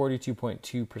got a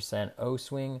 42.2% O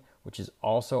swing, which is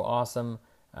also awesome.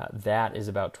 That is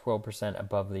about 12%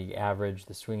 above league average.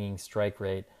 The swinging strike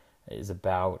rate is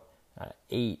about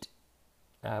 8%,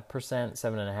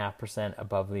 7.5%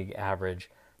 above league average.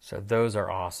 So those are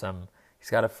awesome. He's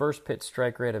got a first pitch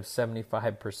strike rate of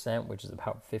 75%, which is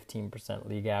about 15%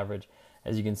 league average.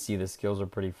 As you can see, the skills are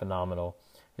pretty phenomenal.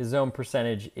 His zone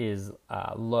percentage is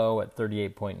low at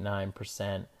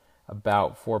 38.9%,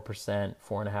 about 4%,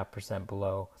 4.5%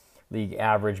 below league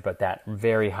average, but that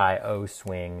very high O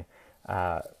swing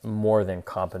more than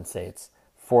compensates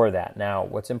for that. Now,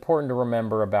 what's important to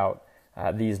remember about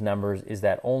these numbers is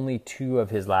that only 2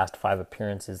 of his last 5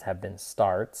 appearances have been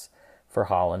starts for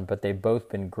Holland, but they've both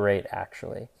been great,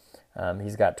 actually.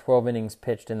 He's got 12 innings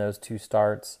pitched in those 2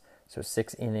 starts, so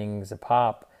 6 innings a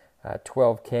pop,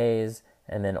 12 Ks,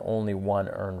 and then only 1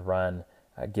 earned run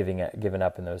given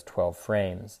up in those 12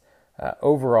 frames.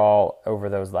 Overall, over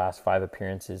those last 5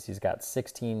 appearances, he's got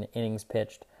 16 innings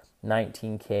pitched,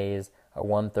 19 Ks, a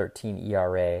 1.13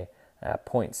 ERA, a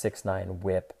 .69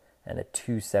 WHIP, and a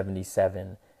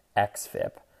 2.77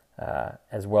 xFIP,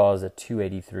 as well as a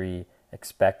 2.83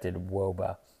 expected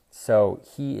WOBA. So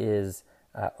he is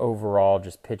overall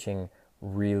just pitching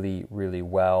really, really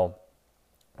well.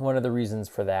 One of the reasons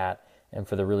for that and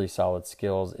for the really solid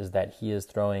skills is that he is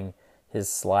throwing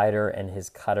his slider and his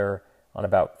cutter on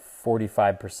about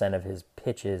 45% of his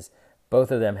pitches.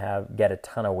 Both of them get a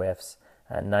ton of whiffs,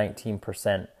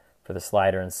 19% for the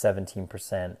slider and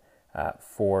 17%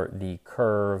 for the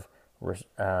curve,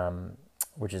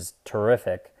 which is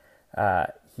terrific.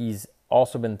 He's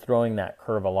also been throwing that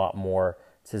curve a lot more.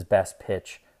 It's his best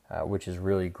pitch, which is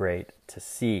really great to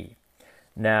see.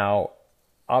 Now,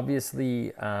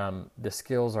 obviously, the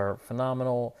skills are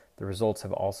phenomenal. The results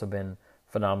have also been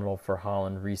phenomenal for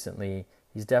Holland recently.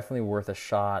 He's definitely worth a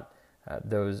shot.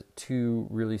 Those 2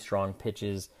 really strong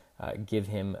pitches give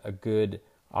him a good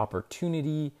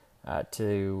opportunity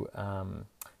to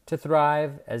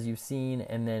thrive, as you've seen,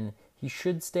 and then he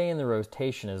should stay in the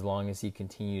rotation as long as he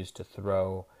continues to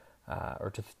throw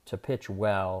or to pitch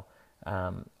well.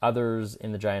 Others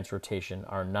in the Giants rotation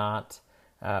are not,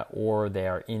 or they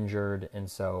are injured, and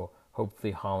so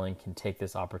hopefully Holland can take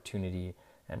this opportunity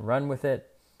and run with it.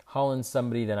 Holland's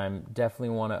somebody that I'm definitely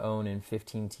want to own in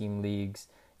 15-team leagues.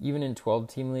 Even in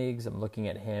 12-team leagues, I'm looking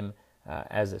at him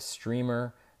as a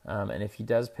streamer. And if he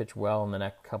does pitch well in the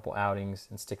next couple outings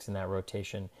and sticks in that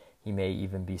rotation, he may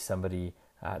even be somebody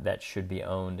that should be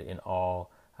owned in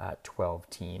all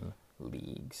 12-team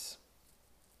leagues.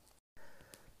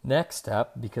 Next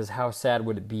up, because how sad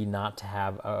would it be not to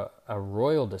have a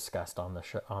Royal discussed on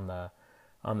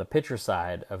the pitcher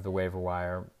side of the waiver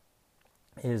wire,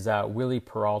 is Wiley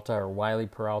Peralta.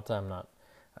 I'm not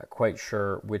quite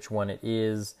sure which one it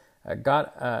is.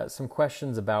 Got some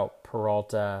questions about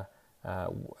Peralta,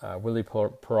 Wiley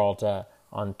Peralta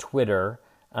on Twitter.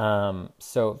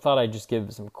 So thought I'd just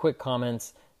give some quick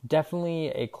comments. Definitely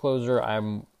a closer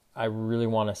I really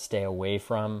want to stay away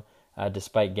from,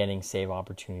 despite getting save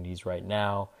opportunities right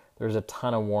now. There's a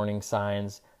ton of warning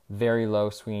signs. Very low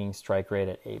swinging strike rate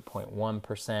at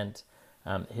 8.1%.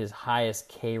 His highest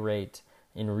K rate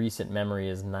in recent memory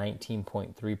is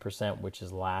 19.3%, which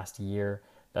is last year.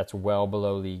 That's well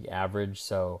below league average,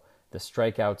 so the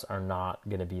strikeouts are not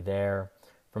going to be there.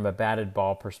 From a batted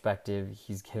ball perspective,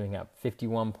 he's giving up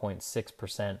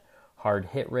 51.6% hard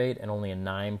hit rate and only a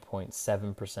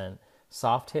 9.7%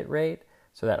 soft hit rate.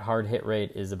 So that hard hit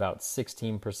rate is about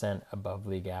 16% above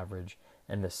league average,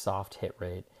 and the soft hit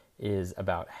rate is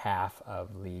about half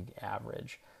of league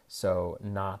average. So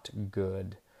not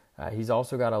good. He's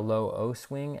also got a low O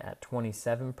swing at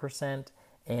 27%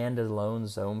 and a lone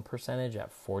zone percentage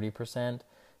at 40%.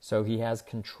 So he has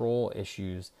control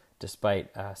issues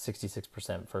despite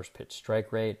 66% first pitch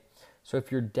strike rate. So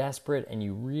if you're desperate and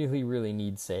you really, really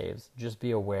need saves, just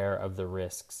be aware of the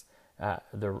risks,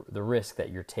 the risk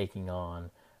that you're taking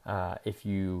on if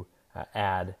you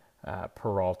add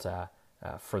Peralta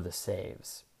for the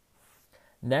saves.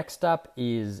 Next up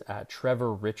is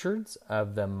Trevor Richards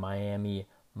of the Miami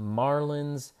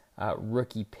Marlins,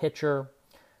 rookie pitcher.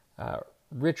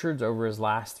 Richards, over his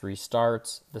last 3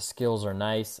 starts, the skills are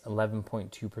nice,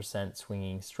 11.2%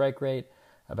 swinging strike rate,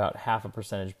 about half a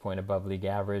percentage point above league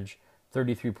average,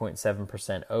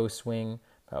 33.7% O swing,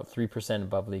 about 3%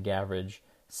 above league average,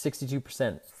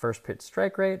 62% first pitch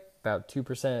strike rate, about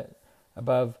 2%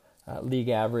 above league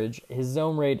average. His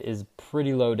zone rate is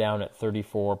pretty low down at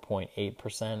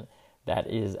 34.8%. That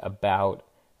is about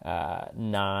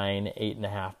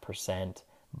 8.5%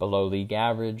 below league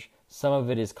average. Some of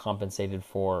it is compensated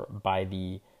for by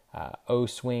the O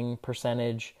swing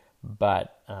percentage,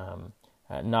 but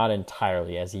not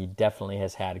entirely, as he definitely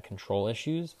has had control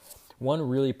issues. One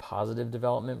really positive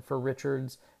development for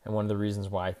Richards, and one of the reasons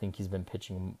why I think he's been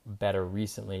pitching better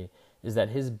recently, is that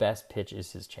his best pitch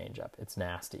is his changeup. It's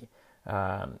nasty.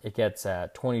 It gets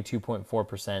a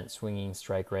 22.4% swinging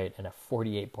strike rate and a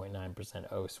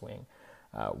 48.9% O swing,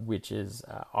 which is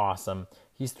awesome.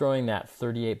 He's throwing that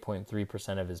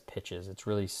 38.3% of his pitches. It's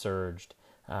really surged,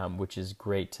 which is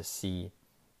great to see.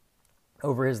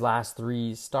 Over his last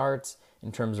 3 starts,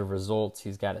 in terms of results,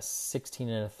 he's got a 16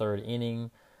 1/3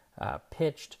 inning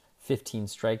pitched, 15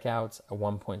 strikeouts, a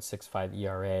 1.65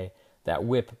 ERA. That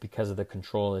whip, because of the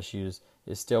control issues,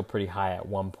 is still pretty high at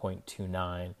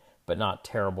 1.29, but not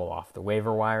terrible off the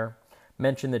waiver wire.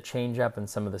 Mentioned the changeup and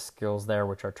some of the skills there,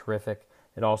 which are terrific.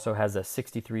 It also has a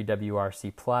 63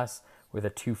 WRC plus with a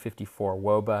 254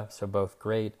 WOBA, so both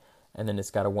great. And then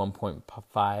it's got a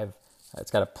 1.5,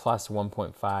 it's got a plus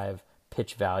 1.5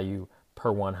 pitch value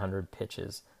per 100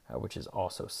 pitches, which is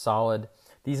also solid.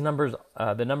 These numbers,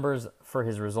 the numbers for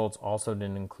his results also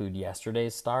didn't include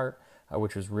yesterday's start,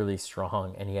 which was really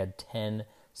strong, and he had 10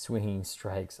 swinging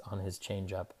strikes on his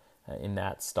changeup in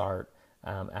that start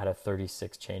out of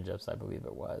 36 changeups, I believe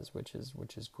it was, which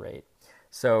is great.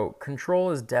 So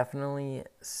control is definitely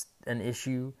an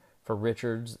issue for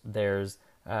Richards. There's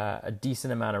a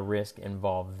decent amount of risk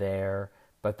involved there,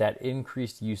 but that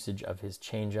increased usage of his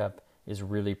changeup is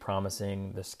really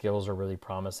promising. The skills are really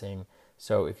promising.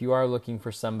 So if you are looking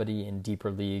for somebody in deeper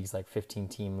leagues, like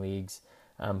 15-team leagues,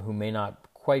 who may not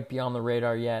quite be on the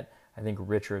radar yet, I think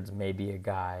Richards may be a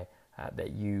guy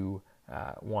that you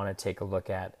want to take a look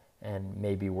at and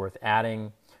may be worth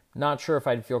adding. Not sure if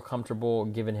I'd feel comfortable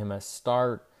giving him a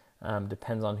start.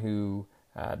 Depends on who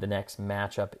the next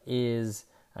matchup is.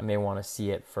 I may want to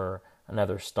see it for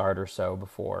another start or so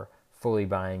before fully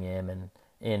buying him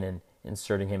and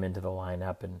inserting him into the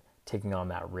lineup and taking on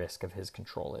that risk of his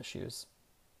control issues.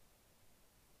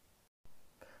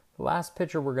 The last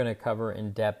pitcher we're going to cover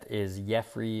in depth is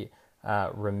Yefry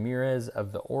Ramirez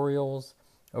of the Orioles.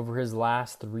 Over his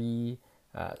last 3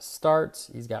 starts,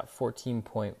 he's got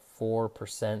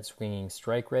 14.4% swinging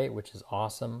strike rate, which is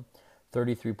awesome,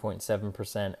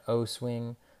 33.7% O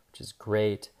swing, which is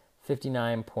great,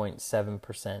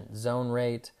 59.7% zone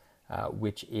rate,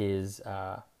 which is,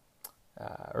 or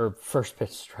first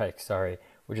pitch strike, sorry,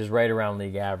 which is right around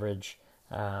league average,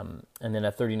 and then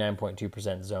a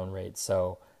 39.2% zone rate,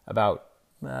 so about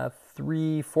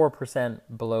 3-4%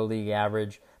 below league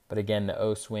average, but again, the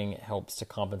O swing helps to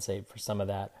compensate for some of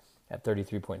that at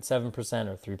 33.7%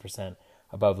 or 3%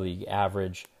 above league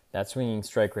average. That swinging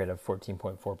strike rate of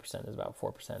 14.4% is about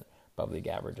 4% above league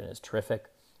average and is terrific.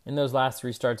 In those last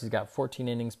 3 starts, he's got 14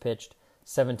 innings pitched,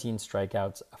 17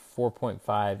 strikeouts, a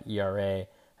 4.5 ERA,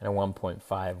 and a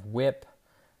 1.5 whip.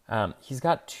 He's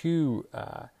got 2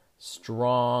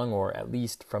 strong, or at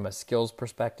least from a skills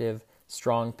perspective,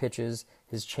 strong pitches.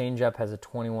 His changeup has a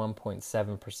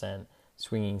 21.7%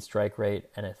 swinging strike rate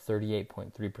and a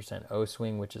 38.3% O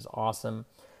swing, which is awesome.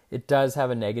 It does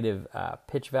have a negative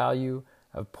pitch value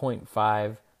of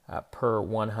 0.5 per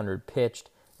 100 pitched,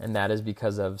 and that is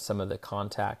because of some of the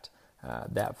contact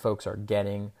that folks are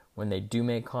getting when they do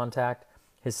make contact.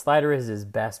 His slider is his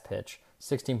best pitch,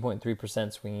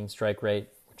 16.3% swinging strike rate,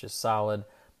 which is solid,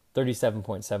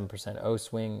 37.7% O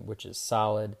swing, which is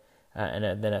solid,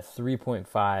 and then a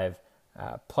 3.5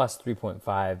 plus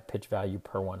 3.5 pitch value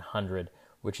per 100,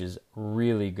 which is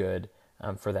really good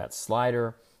for that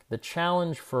slider. The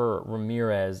challenge for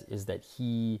Ramirez is that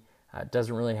he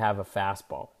doesn't really have a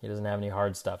fastball. He doesn't have any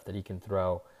hard stuff that he can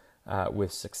throw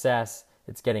with success.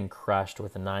 It's getting crushed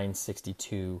with a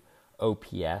 962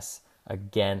 OPS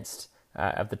against,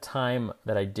 at the time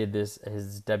that I did this,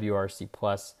 his WRC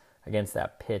plus against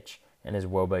that pitch and his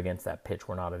WOBA against that pitch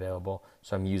were not available.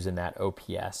 So I'm using that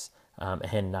OPS,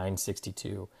 and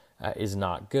 962 is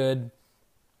not good.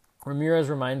 Ramirez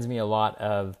reminds me a lot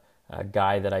of a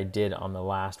guy that I did on the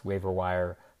last waiver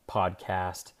wire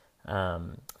podcast,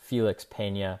 Felix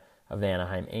Pena of the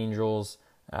Anaheim Angels,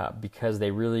 because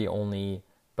they really only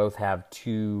both have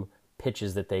two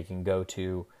pitches that they can go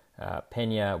to.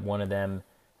 Pena, one of them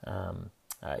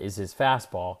is his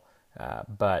fastball,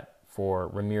 but for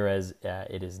Ramirez,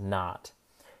 it is not.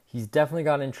 He's definitely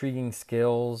got intriguing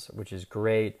skills, which is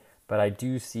great, but I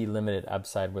do see limited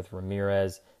upside with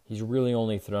Ramirez. He's really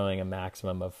only throwing a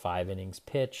maximum of 5 innings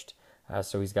pitched,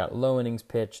 so he's got low innings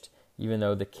pitched. Even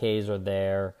though the Ks are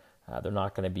there, they're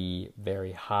not going to be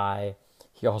very high.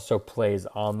 He also plays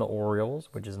on the Orioles,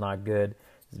 which is not good.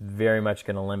 He's very much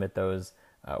going to limit those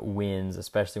wins,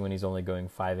 especially when he's only going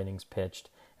 5 innings pitched.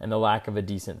 And the lack of a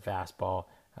decent fastball,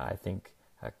 I think,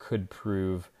 could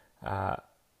prove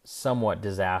somewhat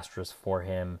disastrous for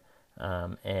him,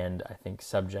 and I think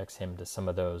subjects him to some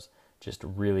of those just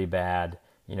really bad,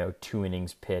 2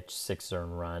 innings pitched, 6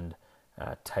 earned run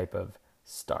type of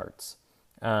starts.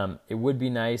 It would be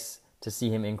nice to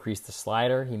see him increase the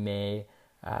slider. He may,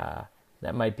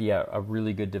 that might be a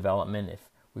really good development if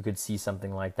we could see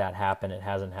something like that happen. It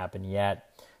hasn't happened yet.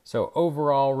 So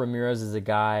overall, Ramirez is a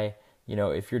guy,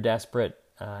 if you're desperate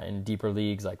in deeper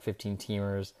leagues like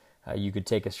 15-teamers, you could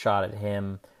take a shot at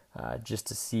him just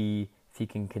to see if he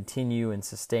can continue and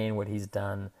sustain what he's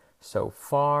done so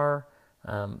far,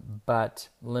 but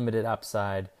limited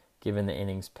upside given the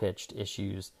innings pitched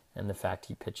issues and the fact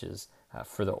he pitches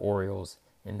for the Orioles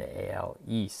in the AL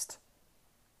East.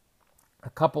 A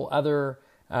couple other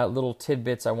little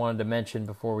tidbits I wanted to mention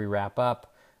before we wrap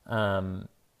up.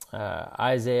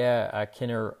 Isaiah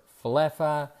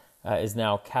Kiner-Falefa is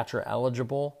now catcher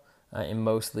eligible in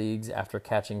most leagues after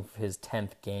catching his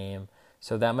 10th game.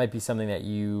 So that might be something that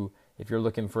if you're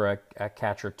looking for a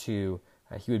catcher too,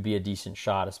 he would be a decent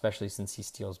shot, especially since he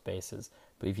steals bases. I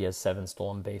believe he has 7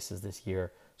 stolen bases this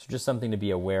year. So just something to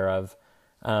be aware of.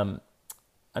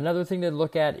 Another thing to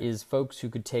look at is folks who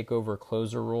could take over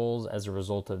closer roles as a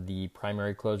result of the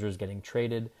primary closers getting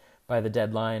traded by the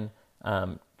deadline.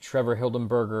 Trevor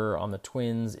Hildenberger on the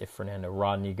Twins if Fernando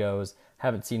Rodney goes.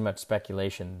 Haven't seen much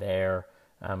speculation there.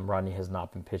 Rodney has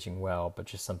not been pitching well, but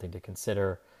just something to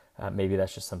consider. Maybe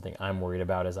that's just something I'm worried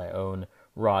about as I own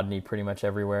Rodney pretty much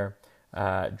everywhere.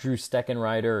 Drew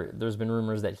Steckenrider, there's been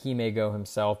rumors that he may go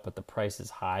himself, but the price is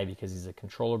high because he's a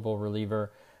controllable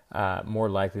reliever. More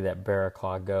likely that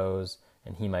Barraclough goes,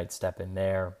 and he might step in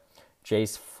there.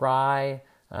 Jace Fry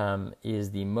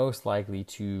is the most likely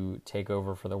to take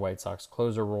over for the White Sox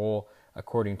closer role,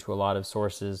 according to a lot of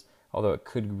sources, although it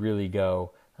could really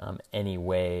go any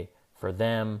way for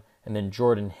them. And then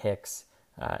Jordan Hicks,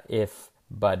 if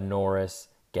Bud Norris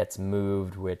gets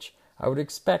moved, which I would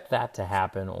expect that to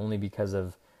happen only because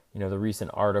of the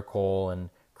recent article and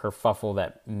kerfuffle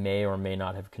that may or may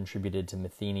not have contributed to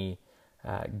Matheny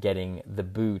getting the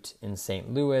boot in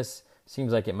St. Louis.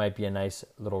 Seems like it might be a nice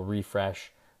little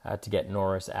refresh to get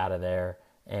Norris out of there,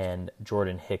 and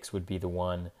Jordan Hicks would be the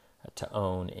one to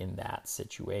own in that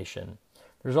situation.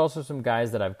 There's also some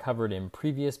guys that I've covered in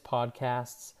previous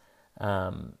podcasts.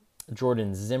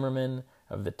 Jordan Zimmerman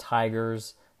of the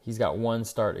Tigers. He's got 1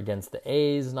 start against the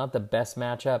A's. Not the best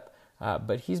matchup,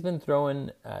 but he's been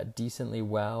throwing decently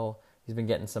well. He's been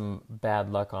getting some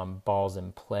bad luck on balls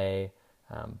in play,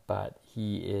 but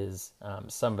he is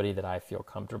somebody that I feel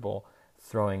comfortable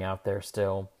throwing out there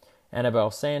still.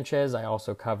 Anibal Sanchez, I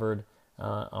also covered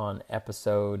on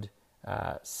episode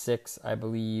 6, I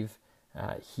believe.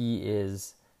 He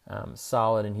is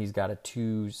solid, and he's got a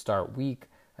 2-start week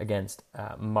against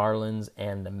Marlins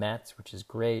and the Mets, which is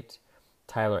great.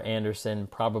 Tyler Anderson,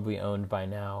 probably owned by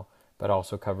now, but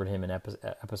also covered him in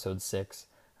episode 6.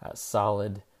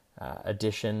 Solid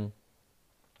addition.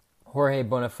 Jorge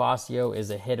Bonifacio is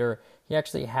a hitter. He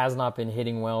actually has not been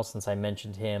hitting well since I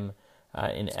mentioned him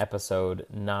in episode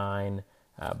 9,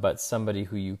 but somebody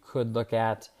who you could look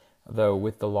at, though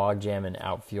with the logjam in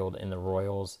outfield in the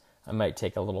Royals, I might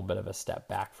take a little bit of a step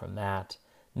back from that.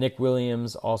 Nick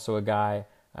Williams, also a guy,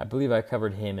 I believe I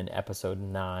covered him in episode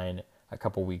 9 a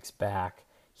couple weeks back.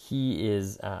 He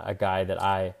is a guy that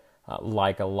I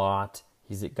like a lot.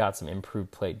 He's got some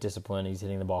improved plate discipline. He's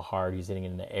hitting the ball hard. He's hitting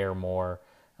it in the air more.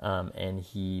 And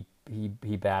he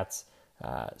bats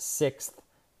 6th,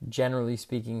 generally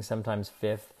speaking, sometimes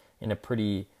 5th, in a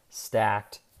pretty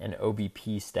stacked and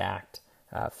OBP stacked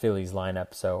Phillies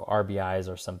lineup. So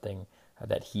RBIs are something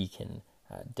that he can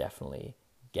definitely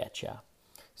get you.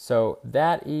 So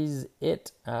that is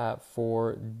it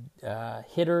for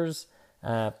hitters.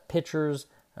 Pitchers,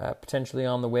 potentially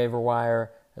on the waiver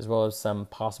wire, as well as some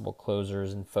possible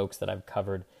closers and folks that I've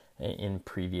covered in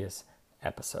previous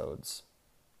episodes.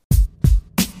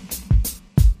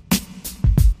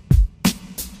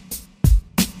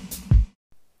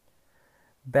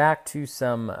 Back to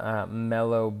some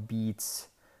mellow beats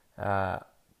to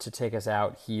take us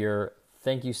out here.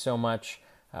 Thank you so much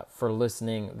for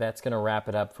listening. That's going to wrap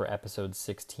it up for episode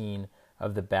 16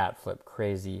 of the Bat Flip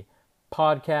Crazy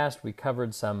podcast. We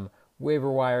covered some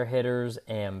waiver wire hitters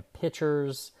and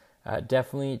pitchers.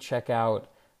 Definitely check out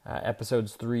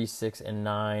episodes 3, 6, and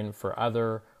 9 for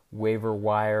other waiver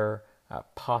wire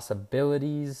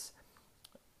possibilities.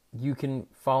 You can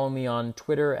follow me on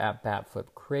Twitter at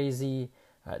BatFlipCrazy.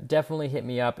 Definitely hit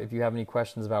me up if you have any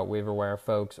questions about waiver wire,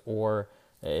 folks, or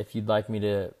if you'd like me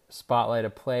to spotlight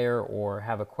a player or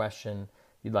have a question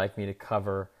you'd like me to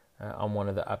cover on one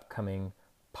of the upcoming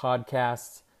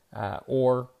podcasts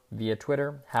or via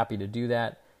Twitter. Happy to do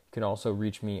that. You can also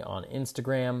reach me on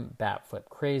Instagram,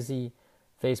 BatFlipCrazy,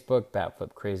 Facebook,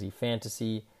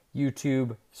 BatFlipCrazyFantasy,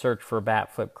 YouTube, search for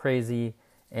BatFlipCrazy,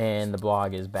 and the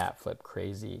blog is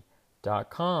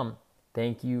batflipcrazy.com.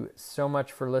 Thank you so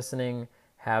much for listening.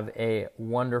 Have a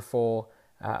wonderful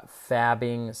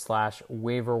fabbing /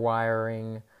 waiver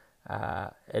wiring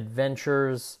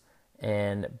adventures,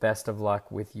 and best of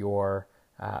luck with your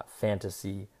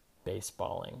fantasy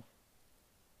baseballing.